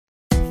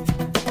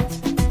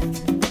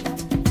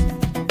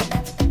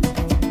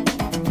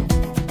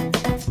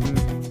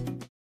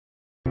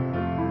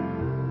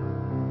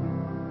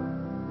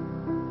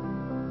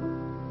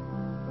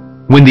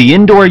When the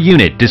indoor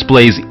unit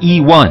displays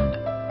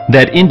E1,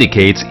 that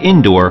indicates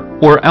indoor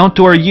or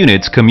outdoor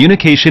unit's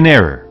communication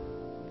error.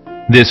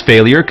 This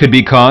failure could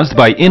be caused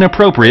by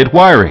inappropriate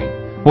wiring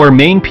or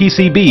main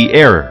PCB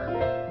error.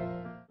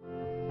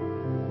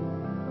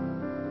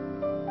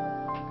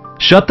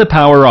 Shut the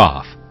power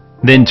off,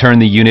 then turn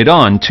the unit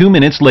on 2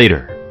 minutes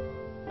later.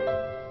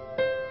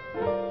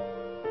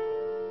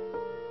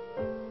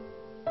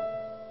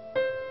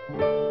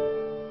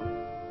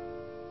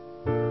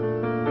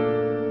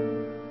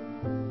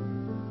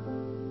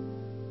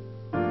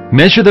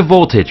 Measure the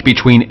voltage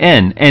between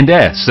N and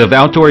S of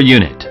outdoor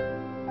unit.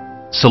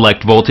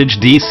 Select voltage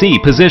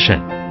DC position,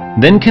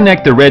 then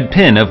connect the red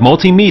pin of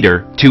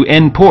multimeter to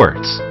N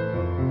ports,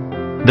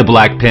 the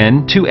black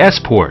pin to S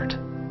port.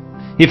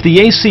 If the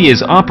AC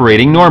is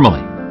operating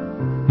normally,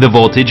 the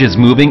voltage is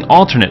moving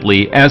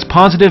alternately as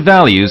positive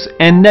values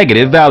and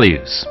negative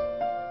values.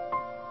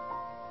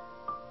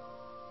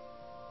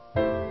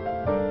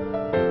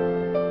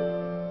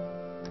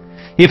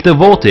 If the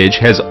voltage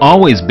has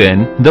always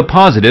been the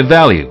positive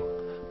value,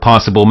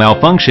 possible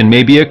malfunction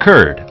may be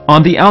occurred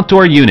on the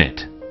outdoor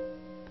unit.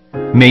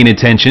 Main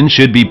attention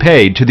should be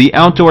paid to the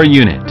outdoor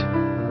unit.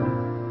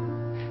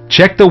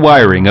 Check the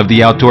wiring of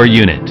the outdoor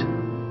unit,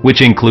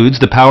 which includes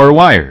the power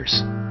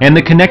wires and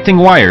the connecting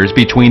wires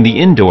between the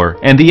indoor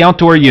and the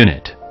outdoor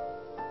unit.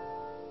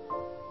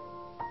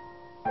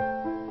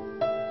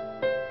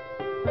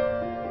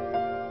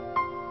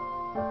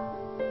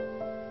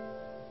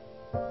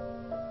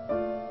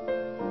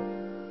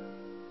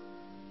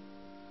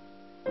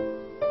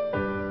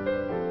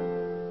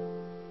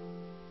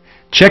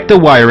 Check the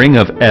wiring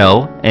of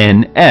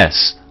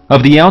L.N.S.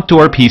 of the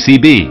outdoor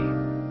PCB.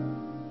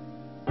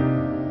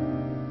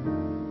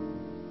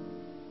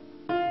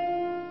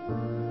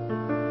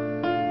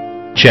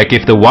 Check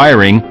if the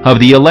wiring of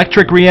the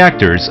electric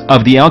reactors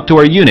of the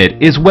outdoor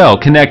unit is well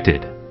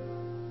connected.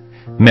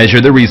 Measure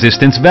the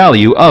resistance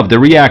value of the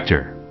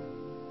reactor.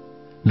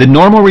 The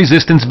normal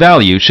resistance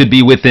value should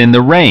be within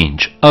the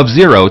range of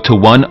 0 to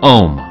 1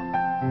 ohm.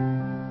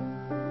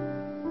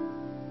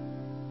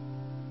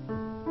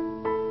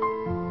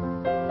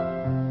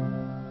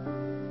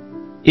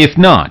 If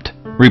not,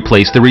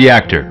 replace the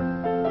reactor.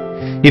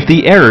 If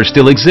the error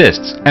still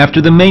exists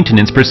after the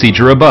maintenance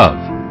procedure above,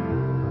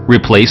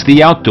 replace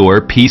the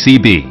outdoor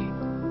PCB.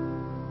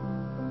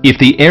 If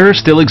the error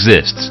still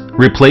exists,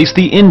 replace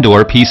the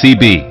indoor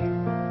PCB.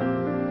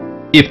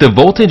 If the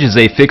voltage is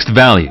a fixed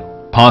value,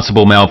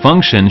 possible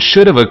malfunction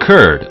should have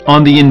occurred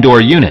on the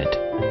indoor unit.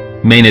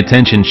 Main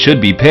attention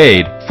should be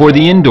paid for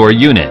the indoor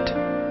unit.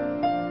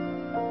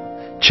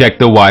 Check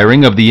the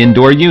wiring of the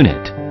indoor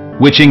unit,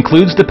 which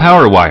includes the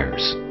power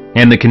wires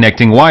and the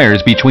connecting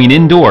wires between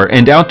indoor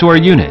and outdoor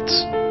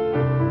units.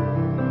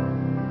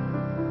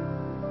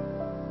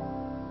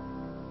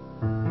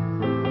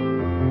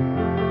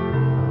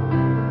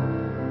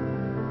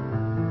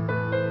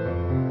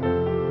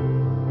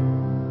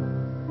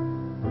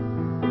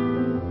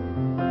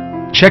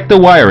 Check the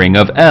wiring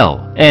of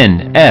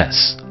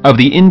L.N.S. of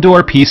the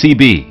indoor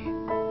PCB.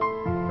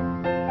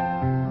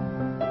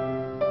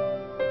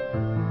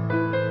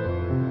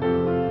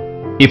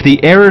 If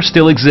the error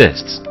still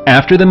exists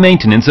after the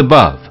maintenance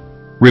above,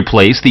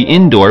 replace the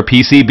indoor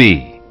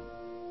PCB.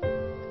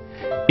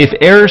 If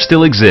error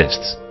still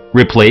exists,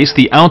 replace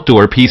the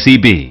outdoor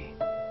PCB.